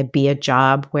there's going to be a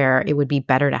job where it would be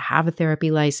better to have a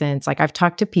therapy license. Like I've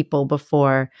talked to people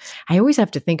before. I always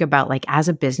have to think about, like, as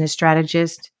a business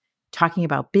strategist, talking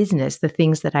about business, the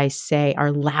things that I say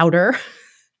are louder.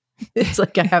 It's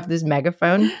like I have this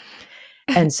megaphone.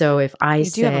 And so if I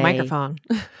do have a microphone.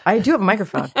 I do have a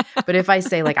microphone. But if I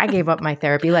say, like, I gave up my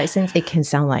therapy license, it can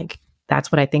sound like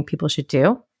that's what I think people should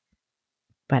do.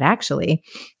 But actually,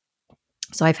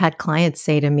 so I've had clients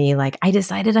say to me, like, I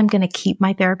decided I'm going to keep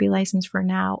my therapy license for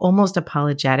now, almost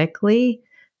apologetically.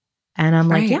 And I'm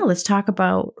like, yeah, let's talk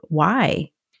about why.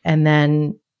 And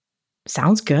then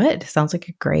sounds good. Sounds like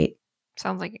a great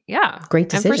decision.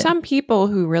 And for some people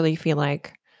who really feel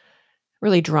like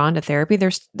really drawn to therapy,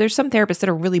 there's some therapists that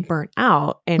are really burnt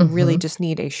out and really just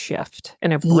need a shift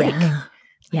and a break.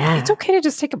 Yeah. It's okay to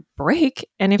just take a break.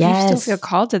 And if you still feel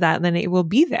called to that, then it will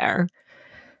be there.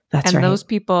 That's right. Those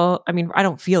people, I mean, I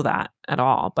don't feel that at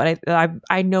all, but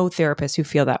I know therapists who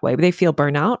feel that way. But they feel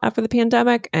burnout after the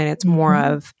pandemic, and it's more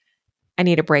of, I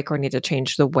need a break or I need to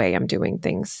change the way I'm doing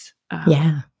things.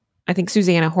 I think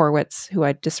Susanna Horwitz, who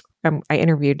I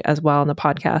interviewed as well on the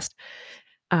podcast,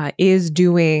 is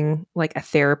doing like a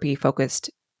therapy focused,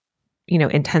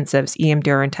 intensives,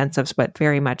 EMDR intensives, but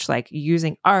very much like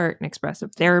using art and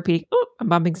expressive therapy. Oh, I'm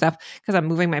bumping stuff because I'm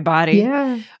moving my body.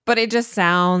 Yeah. But it just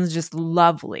sounds just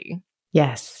lovely.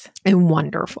 Yes. And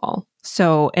wonderful.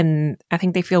 So, and I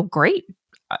think they feel great,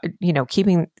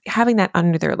 having that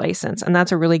under their license. And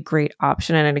that's a really great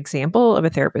option and an example of a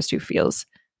therapist who feels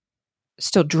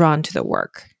still drawn to the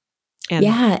work. And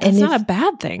it's not a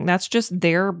bad thing. That's just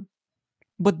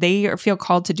what they feel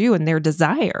called to do and their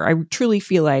desire. I truly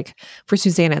feel like for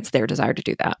Susanna, it's their desire to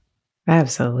do that.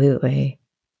 Absolutely.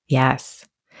 Yes.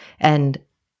 And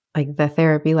like the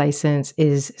therapy license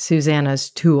is Susanna's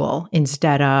tool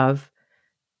instead of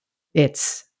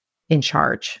it's in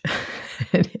charge.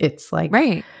 It's like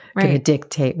going to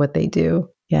dictate what they do.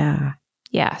 Yeah.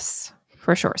 Yes,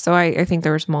 for sure. So I think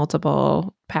there's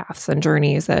multiple paths and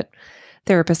journeys that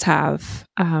therapists have.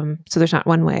 So there's not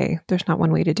one way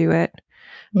to do it.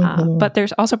 But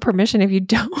there's also permission if you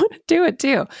don't want to do it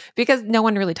too, because no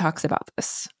one really talks about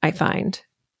this, I find.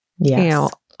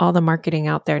 Yes. All the marketing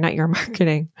out there, not your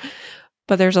marketing,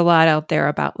 but there's a lot out there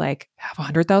about like have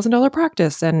 $100,000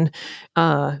 practice. And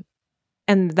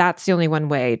that's the only one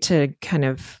way to kind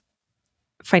of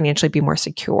financially be more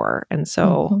secure. And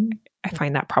so I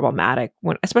find that problematic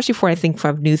especially for new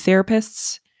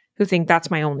therapists who think that's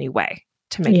my only way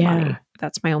to make money.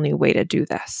 That's my only way to do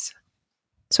this.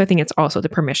 So I think it's also the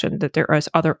permission that there is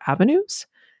other avenues.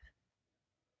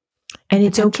 And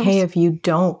it's okay if you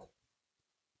don't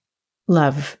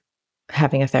love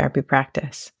having a therapy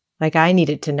practice. Like I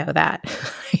needed to know that.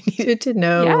 I needed to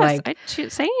know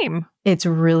same. It's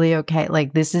really okay.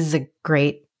 Like this is a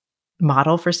great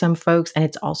model for some folks. And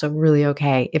it's also really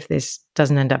okay if this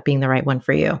doesn't end up being the right one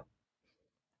for you.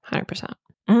 100%.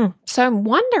 So I'm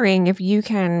wondering if you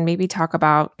can maybe talk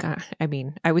about,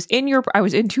 I was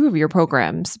in two of your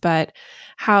programs, but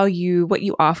what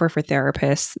you offer for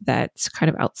therapists that's kind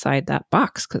of outside that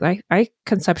box. Cause I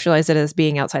conceptualize it as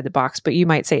being outside the box, but you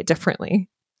might say it differently.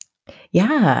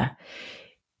 Yeah.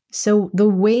 So the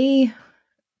way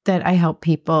that I help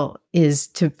people is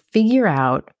to figure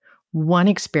out one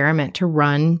experiment to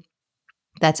run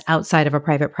that's outside of a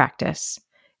private practice.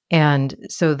 And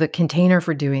so the container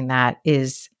for doing that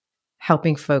is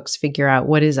helping folks figure out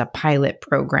what is a pilot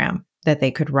program that they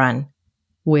could run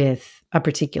with a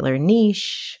particular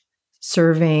niche,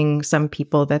 serving some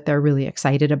people that they're really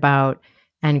excited about,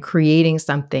 and creating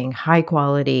something high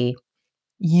quality,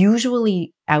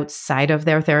 usually outside of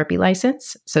their therapy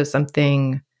license. So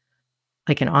something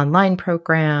like an online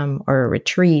program or a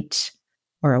retreat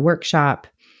or a workshop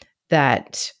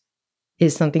that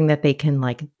is something that they can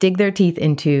like dig their teeth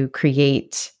into,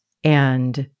 create,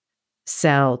 and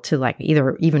sell to like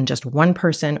either even just one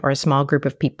person or a small group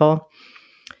of people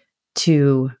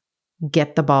to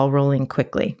get the ball rolling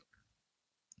quickly.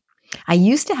 I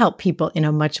used to help people in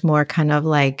a much more kind of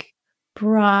like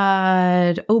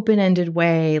broad, open-ended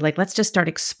way. Like, let's just start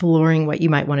exploring what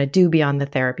you might want to do beyond the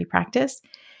therapy practice.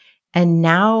 And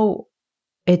now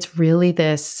it's really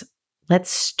this,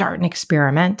 let's start an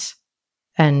experiment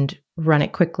and run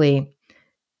it quickly,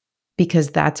 because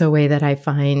that's a way that I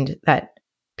find that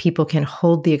people can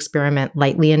hold the experiment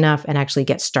lightly enough and actually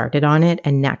get started on it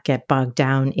and not get bogged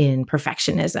down in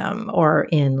perfectionism or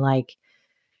in like,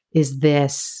 is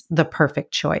this the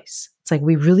perfect choice? It's like,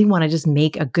 we really want to just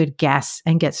make a good guess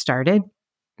and get started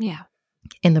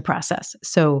in the process.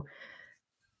 So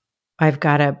I've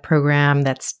got a program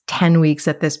that's 10 weeks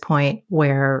at this point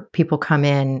where people come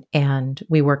in and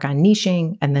we work on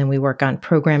niching, and then we work on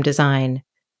program design,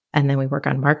 and then we work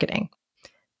on marketing.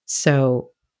 So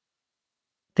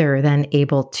they're then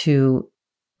able to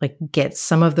like get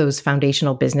some of those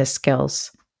foundational business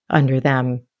skills under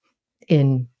them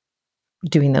in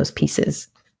doing those pieces.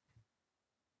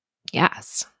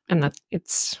 Yes. And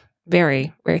it's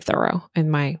very, very thorough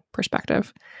in my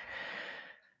perspective.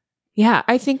 Yeah,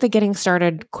 I think that getting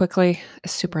started quickly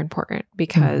is super important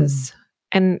because,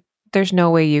 and there's no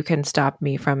way you can stop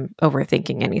me from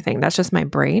overthinking anything. That's just my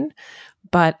brain.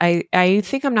 But I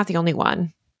think I'm not the only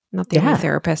one. I'm not the only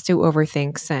therapist who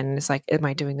overthinks and is like, am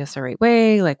I doing this the right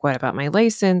way? Like, what about my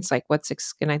license? Like,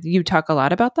 you talk a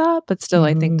lot about that, but still,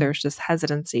 I think there's just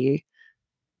hesitancy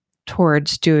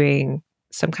towards doing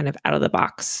some kind of out of the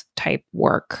box type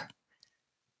work.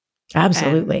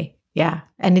 Absolutely. Yeah.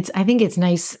 And I think it's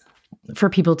nice for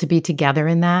people to be together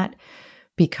in that,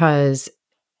 because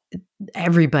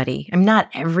everybody, I mean, not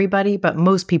everybody, but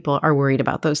most people are worried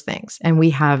about those things. And we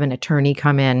have an attorney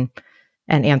come in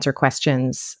and answer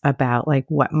questions about like,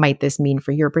 what might this mean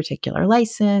for your particular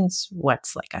license?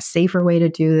 What's like a safer way to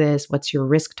do this? What's your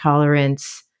risk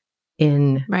tolerance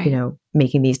in,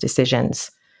 making these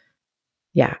decisions?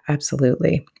 Yeah,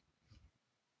 absolutely.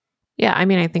 Yeah. I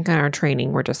mean, I think in our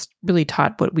training, we're just really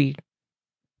taught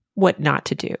what not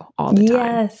to do all the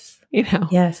time.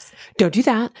 Yes. Don't do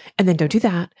that. And then don't do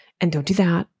that. And don't do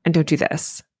that. And don't do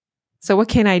this. So what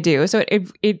can I do? So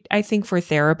I think for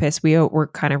therapists, we're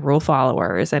kind of rule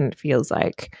followers, and it feels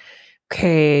like,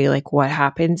 okay, like what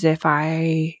happens if am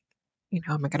I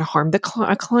going to harm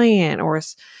a client, or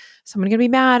is someone going to be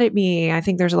mad at me? I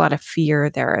think there's a lot of fear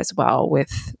there as well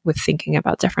with thinking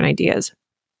about different ideas.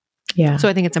 Yeah. So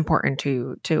I think it's important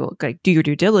to like do your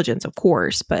due diligence, of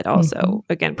course, but also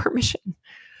again, permission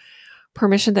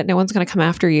that no one's going to come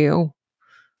after you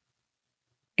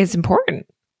is important.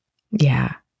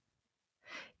 Yeah.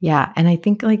 Yeah. And I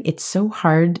think like it's so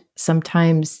hard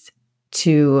sometimes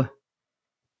to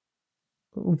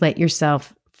let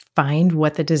yourself find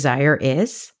what the desire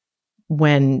is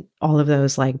when all of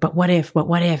those like, but what if, what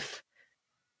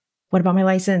about my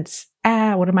license?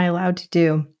 What am I allowed to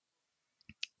do?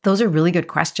 Those are really good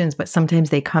questions, but sometimes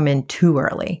they come in too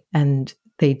early and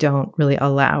they don't really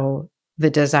allow the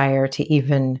desire to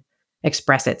even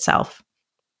express itself.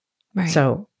 Right.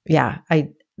 So yeah,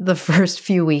 the first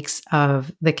few weeks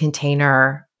of the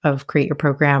container of Create Your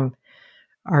Program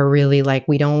are really like,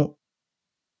 we don't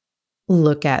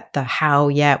look at the how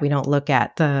yet. We don't look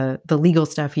at the legal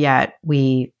stuff yet.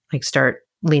 We like start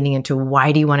leaning into,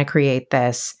 why do you want to create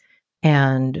this?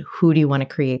 and who do you want to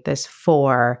create this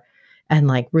for? And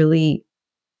like really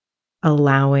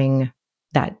allowing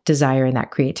that desire and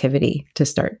that creativity to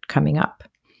start coming up.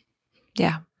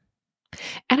 Yeah.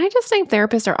 And I just think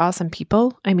therapists are awesome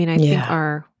people. I mean, I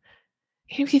think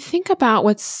if you think about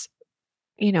what's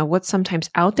sometimes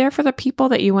out there for the people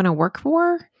that you want to work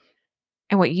for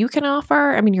and what you can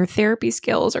offer, I mean, your therapy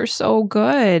skills are so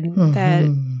good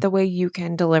that the way you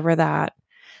can deliver that,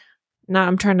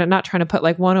 not trying to put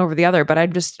like one over the other, but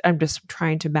I'm just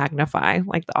trying to magnify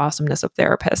like the awesomeness of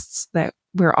therapists, that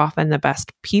we're often the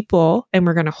best people and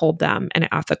we're going to hold them in an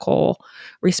ethical,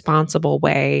 responsible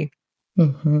way.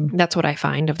 That's what I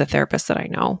find of the therapists that I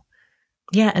know.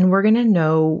 Yeah. And we're going to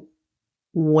know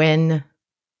when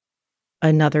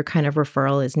another kind of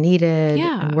referral is needed.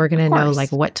 Yeah, and we're going to know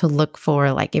like what to look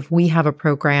for. Like if we have a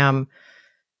program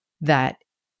that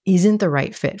isn't the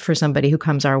right fit for somebody who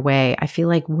comes our way, I feel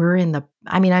like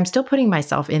I'm still putting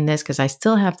myself in this because I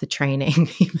still have the training,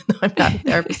 even though I'm not a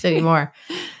therapist anymore.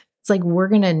 It's like, we're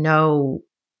going to know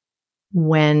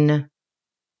when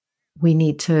we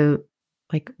need to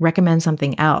like recommend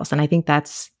something else. And I think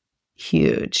that's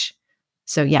huge.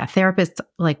 So yeah, therapists,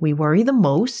 like we worry the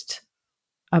most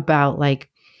about like,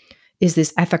 is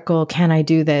this ethical? Can I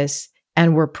do this?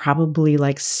 And we're probably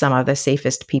like some of the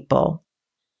safest people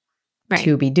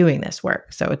to be doing this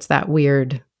work. So it's that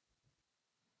weird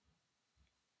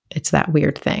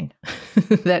thing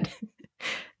that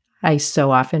I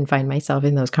so often find myself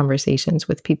in those conversations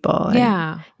with people.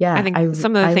 Yeah. I think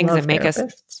some of the things that make us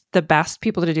the best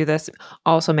people to do this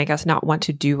also make us not want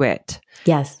to do it.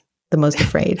 Yes. The most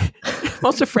afraid.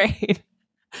 Most afraid.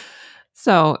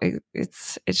 So it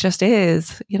just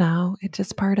is, it's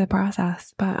just part of the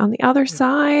process. But on the other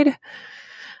side,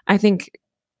 I think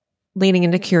leaning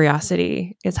into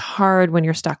curiosity is hard when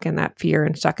you're stuck in that fear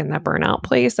and stuck in that burnout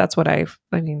place. That's what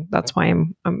that's why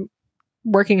I'm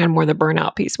working on more the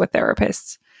burnout piece with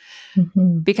therapists,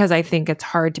 because I think it's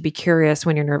hard to be curious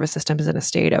when your nervous system is in a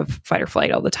state of fight or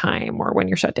flight all the time, or when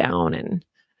you're shut down. And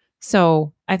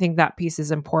so I think that piece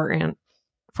is important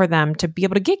for them to be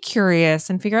able to get curious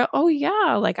and figure out, oh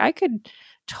yeah, like I could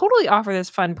totally offer this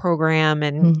fun program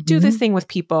and do this thing with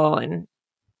people. And,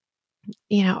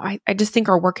 I just think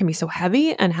our work can be so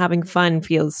heavy, and having fun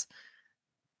feels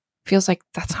like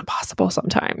that's not possible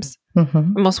sometimes.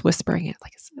 Almost whispering it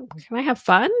like, can I have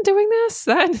fun doing this?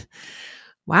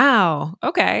 Wow.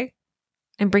 Okay.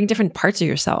 And bring different parts of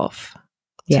yourself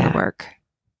to the work.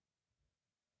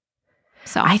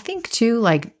 So I think too,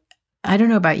 like, I don't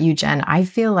know about you, Jen. I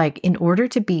feel like in order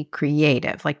to be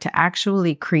creative, like to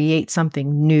actually create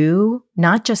something new,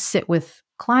 not just sit with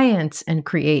clients and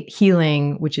create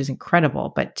healing, which is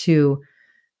incredible, but to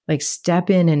like step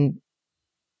in and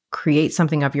create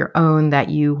something of your own that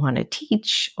you want to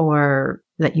teach or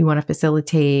that you want to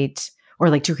facilitate, or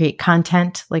like to create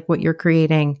content like what you're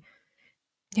creating.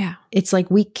 Yeah. It's like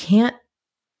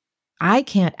I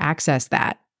can't access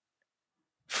that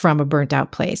from a burnt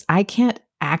out place. I can't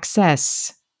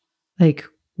access like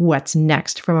what's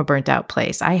next from a burnt out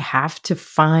place. I have to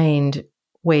find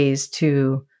ways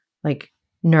to like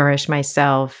nourish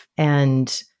myself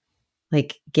and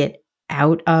like get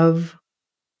out of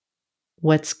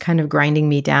what's kind of grinding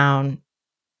me down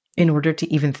in order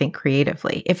to even think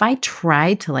creatively. If I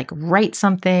tried to like write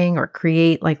something or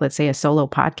create like, let's say a solo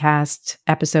podcast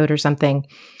episode or something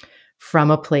from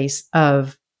a place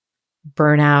of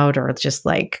burnout or just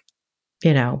like,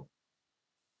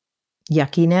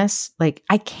 yuckiness, like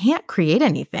I can't create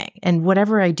anything. And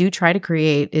whatever I do try to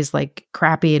create is like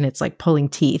crappy and it's like pulling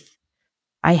teeth.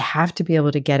 I have to be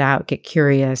able to get out, get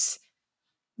curious.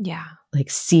 Yeah. Like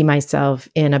see myself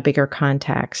in a bigger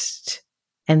context.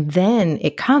 And then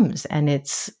it comes, and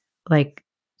it's like,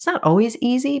 it's not always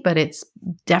easy, but it's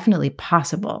definitely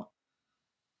possible.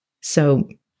 So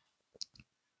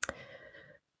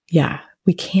yeah,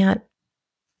 we can't,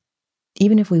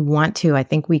 even if we want to, I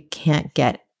think we can't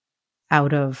get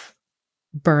out of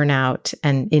burnout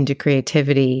and into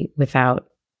creativity without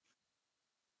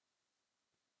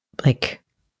like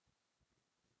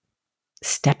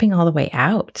stepping all the way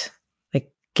out,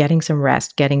 like getting some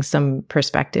rest, getting some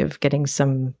perspective, getting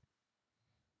some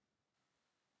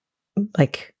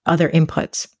like other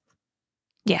inputs.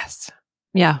 Yes.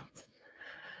 Yeah.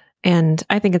 And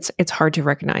I think it's hard to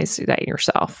recognize that in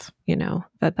yourself,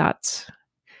 that's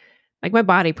like my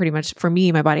body pretty much, for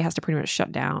me, my body has to pretty much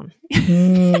shut down.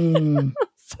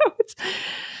 So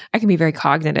I can be very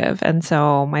cognitive. And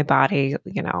so my body,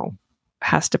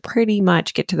 has to pretty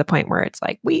much get to the point where it's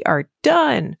like, we are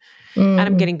done. And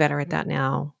I'm getting better at that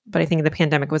now. But I think the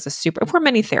pandemic was for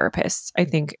many therapists, I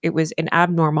think it was an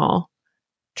abnormal,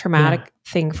 traumatic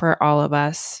thing for all of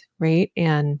us. right?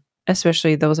 And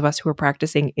especially those of us who are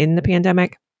practicing in the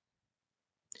pandemic,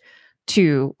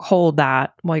 to hold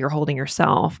that while you're holding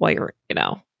yourself, while you're,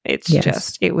 it's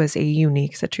Yes. it was a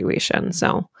unique situation.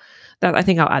 So that, I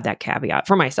think I'll add that caveat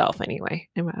for myself anyway.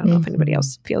 And I don't know if anybody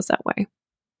else feels that way.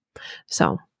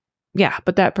 So yeah,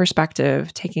 but that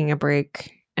perspective, taking a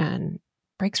break, and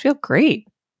breaks feel great.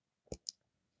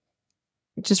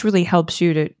 It just really helps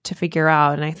you to figure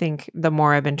out. And I think the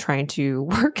more I've been trying to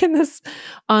work in this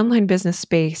online business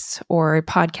space or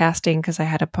podcasting, because I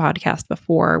had a podcast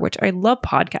before, which I love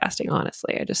podcasting,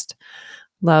 honestly. I just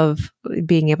love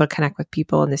being able to connect with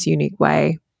people in this unique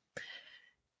way.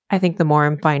 I think the more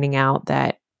I'm finding out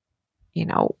that,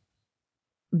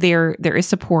 there is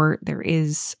support, there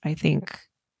is, I think,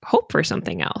 hope for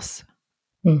something else.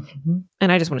 Mm-hmm.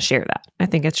 And I just want to share that. I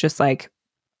think it's just like,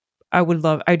 I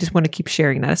just want to keep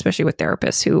sharing that, especially with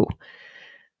therapists who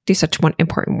do such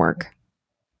important work.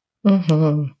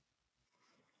 Mm-hmm.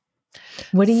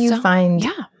 What do you find,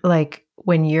 like,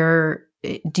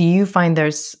 do you find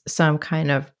there's some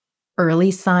kind of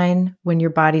early sign when your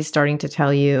body's starting to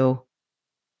tell you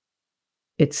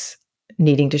it's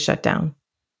needing to shut down?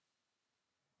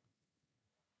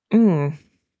 Well,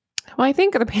 I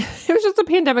think it was just the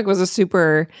pandemic was a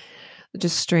super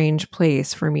just strange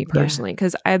place for me personally,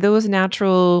 because if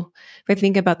I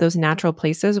think about those natural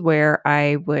places where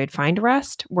I would find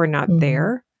rest, were not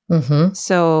there. Mm-hmm.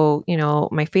 So,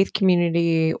 my faith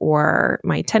community or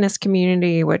my tennis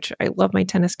community, which I love my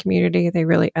tennis community.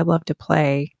 I love to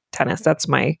play tennis. That's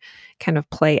my kind of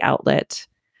play outlet.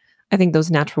 I think those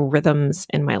natural rhythms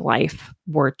in my life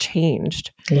were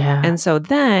changed. Yeah. And so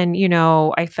then,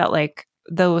 I felt like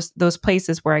those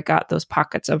places where I got those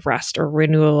pockets of rest or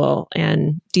renewal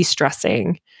and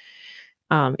de-stressing,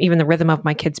 even the rhythm of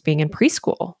my kids being in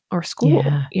preschool or school,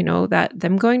 that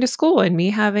them going to school and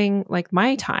me having like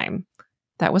my time,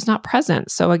 that was not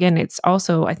present. So again, it's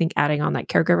also, I think, adding on that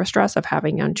caregiver stress of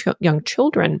having young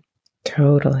children.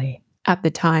 Totally. At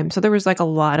the time. So there was like a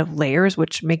lot of layers,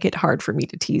 which make it hard for me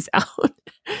to tease out.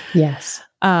 Yes.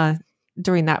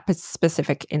 During that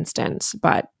specific instance.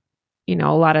 But,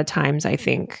 a lot of times I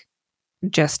think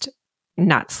just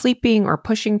not sleeping or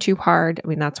pushing too hard. I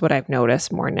mean, that's what I've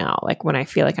noticed more now. Like when I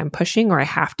feel like I'm pushing or I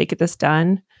have to get this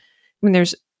done. I mean,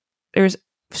 there's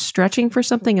stretching for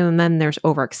something and then there's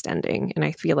overextending. And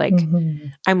I feel like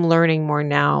I'm learning more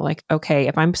now, like, okay,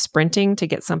 if I'm sprinting to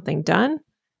get something done,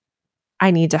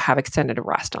 I need to have extended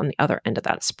rest on the other end of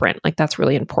that sprint. Like that's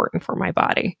really important for my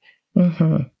body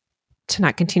to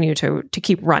not continue to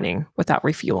keep running without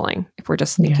refueling. If we're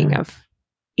just thinking of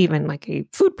even like a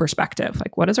food perspective,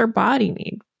 like what does our body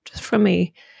need just from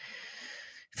a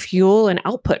fuel and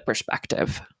output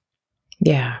perspective?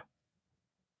 Yeah.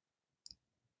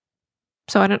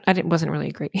 So wasn't really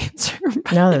a great answer.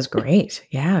 No, that's great.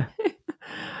 Yeah.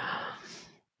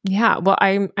 Yeah. Well,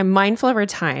 I'm mindful of our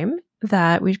time,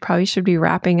 that we probably should be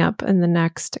wrapping up in the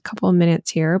next couple of minutes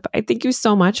here. But I thank you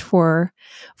so much for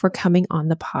coming on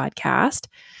the podcast.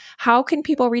 How can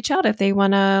people reach out if they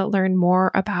want to learn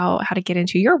more about how to get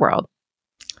into your world?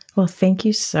 Well, thank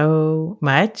you so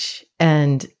much.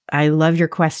 And I love your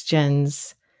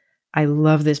questions. I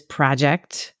love this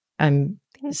project. I'm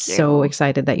so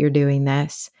excited that you're doing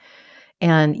this.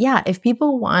 And yeah, if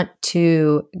people want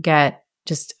to get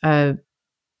just a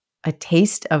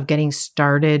taste of getting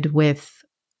started with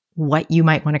what you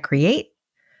might want to create,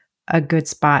 a good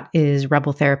spot is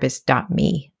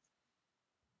rebeltherapist.me.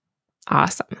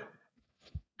 Awesome.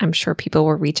 I'm sure people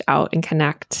will reach out and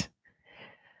connect.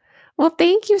 Well,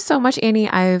 thank you so much, Annie.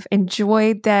 I've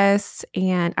enjoyed this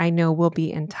and I know we'll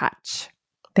be in touch.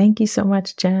 Thank you so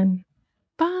much, Jen.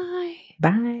 Bye.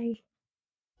 Bye.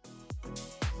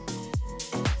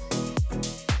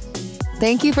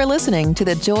 Thank you for listening to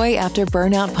the Joy After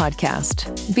Burnout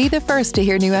podcast. Be the first to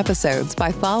hear new episodes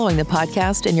by following the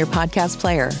podcast in your podcast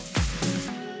player.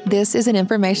 This is an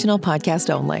informational podcast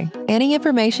only. Any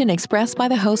information expressed by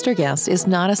the host or guest is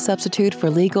not a substitute for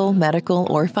legal, medical,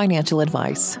 or financial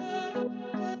advice.